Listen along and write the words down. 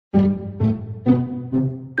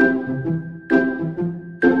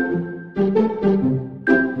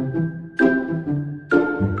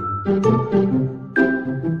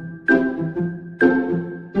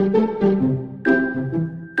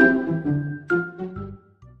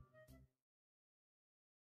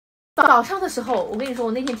早上的时候，我跟你说，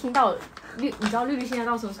我那天听到你知道绿绿现在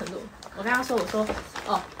到什么程度？我跟他说，我说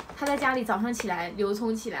哦，他在家里早上起来，刘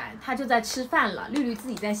聪起来，他就在吃饭了，绿绿自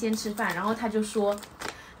己在先吃饭，然后他就说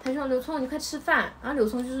刘聪你快吃饭，然后刘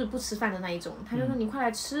聪就是不吃饭的那一种，他就说你快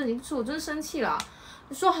来吃，你不吃我真生气了。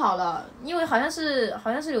说好了，因为好像是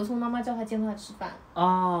刘聪妈妈叫他监督他吃饭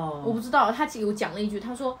哦，我不知道，他有讲了一句，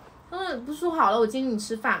他说不是说好了我监督你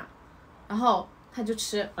吃饭，然后他就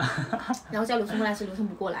吃，然后叫刘聪过来吃，刘聪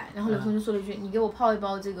不过来，然后刘聪就说了一句，你给我泡一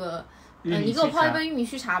包这个，你给我泡一杯玉米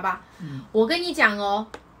须茶吧。我跟你讲哦，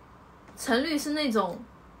陈绿是那种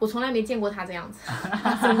我从来没见过他这样子，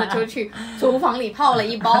他真的就去厨房里泡了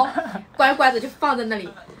一包，乖乖的就放在那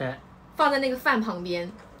里，对，放在那个饭旁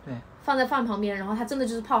边。放在饭旁边，然后他真的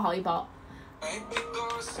就是泡好一包。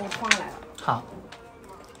我画来了。好。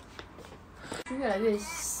越来越，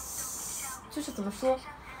就是怎么说，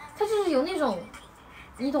他就是有那种，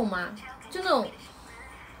你懂吗？就那种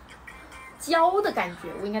娇的感觉，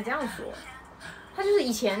我应该这样说。他就是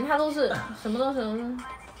以前他都是什么都是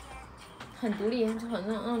很独立，就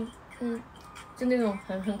很就那种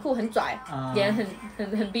很酷很拽，脸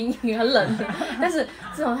很冰很冷的。但是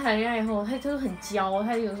自从他谈恋爱以后，他就是很娇，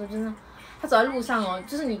他有时候真的，他走在路上哦，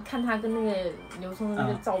就是你看他跟那个刘聪的那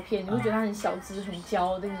个照片，你会觉得他很小资很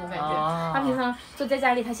娇的那种感觉。他平常就在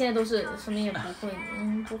家里，他现在都是什么也不会，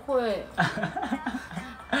不会，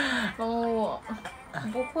帮我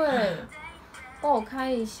不会，帮我开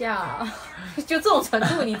一下，就这种程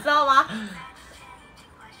度，你知道吗？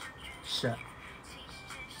是。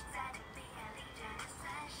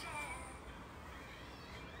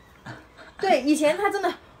对，以前他真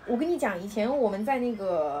的，我跟你讲，以前我们在那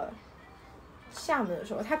个厦门的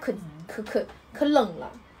时候，他可冷了，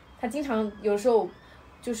他经常有时候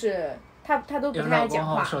就是他都不太爱讲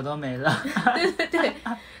话，手都没了。对，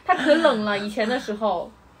他可冷了，以前的时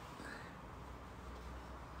候。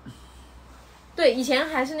对，以前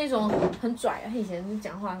还是那种很拽，他以前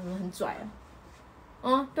讲话什么很拽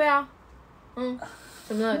啊，对啊，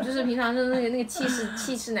什么的，就是平常就是那个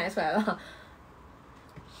气势拿出来了。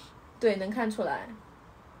对，能看出来。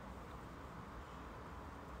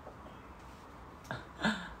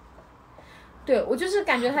对，我就是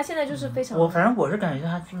感觉他现在就是非常。反正我是感觉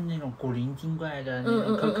他就是那种古灵精怪的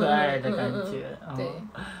那种可爱的感觉。对，